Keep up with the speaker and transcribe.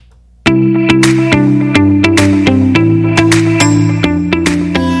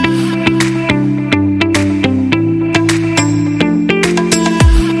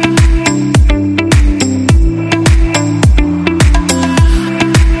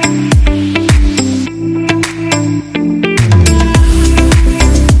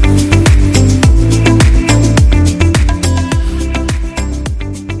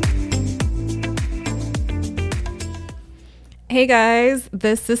Hey guys,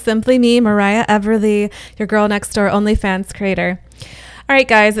 this is simply me, Mariah Everly, your girl next door OnlyFans creator. All right,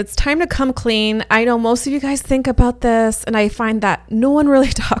 guys, it's time to come clean. I know most of you guys think about this, and I find that no one really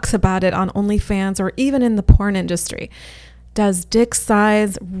talks about it on OnlyFans or even in the porn industry. Does dick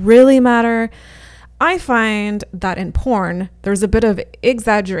size really matter? I find that in porn, there's a bit of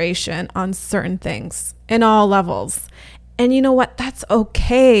exaggeration on certain things in all levels. And you know what? That's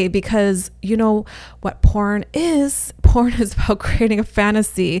okay, because you know what porn is? Porn is about creating a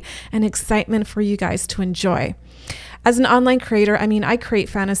fantasy and excitement for you guys to enjoy. As an online creator, I create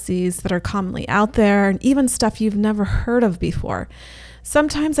fantasies that are commonly out there and even stuff you've never heard of before.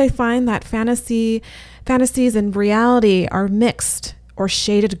 Sometimes I find that fantasies and reality are mixed or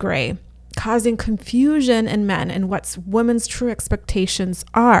shaded gray, causing confusion in men and what women's true expectations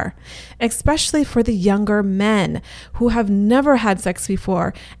are, especially for the younger men who have never had sex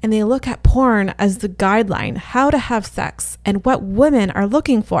before, and they look at porn as the guideline how to have sex and what women are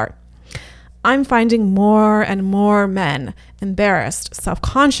looking for. I'm finding more and more men embarrassed,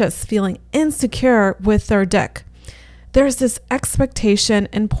 self-conscious, feeling insecure with their dick. There's this expectation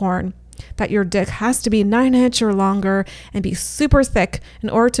in porn that your dick has to be 9-inch or longer and be super thick in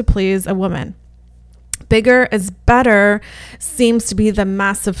order to please a woman. Bigger is better seems to be the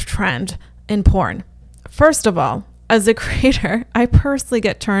massive trend in porn. First of all, as a creator, I personally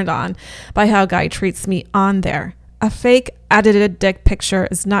get turned on by how a guy treats me on there. A fake edited dick picture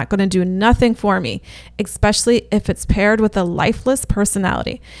is not going to do nothing for me, especially if it's paired with a lifeless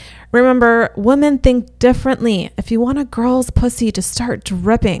personality. Remember, women think differently. If you want a girl's pussy to start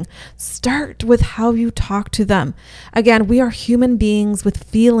dripping, start with how you talk to them. Again, we are human beings with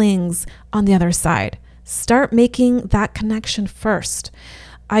feelings on the other side. Start making that connection first.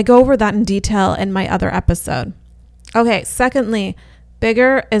 I go over that in detail in my other episode. Okay, secondly,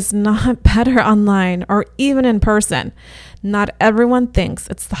 bigger is not better online or even in person. Not everyone thinks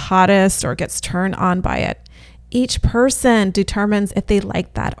it's the hottest or gets turned on by it. Each person determines if they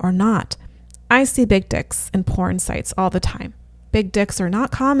like that or not. I see big dicks in porn sites all the time. Big dicks are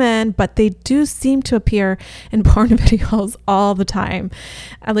not common, but they do seem to appear in porn videos all the time.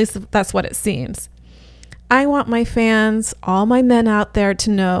 At least that's what it seems. I want my fans, all my men out there, to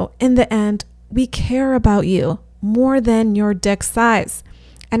know in the end, we care about you more than your dick size.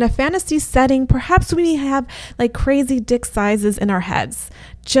 And a fantasy setting, perhaps we have like crazy dick sizes in our heads,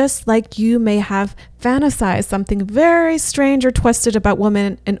 just like you may have fantasized something very strange or twisted about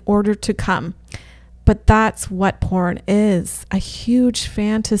women in order to come. But that's what porn is, a huge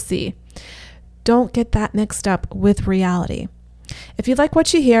fantasy. Don't get that mixed up with reality. If you like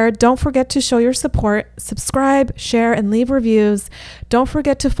what you hear, don't forget to show your support, subscribe, share, and leave reviews. Don't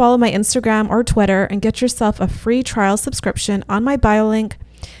forget to follow my Instagram or Twitter and get yourself a free trial subscription on my bio link.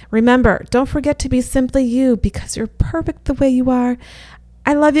 Remember, don't forget to be simply you, because you're perfect the way you are.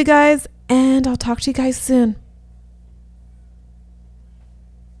 I love you guys, and I'll talk to you guys soon.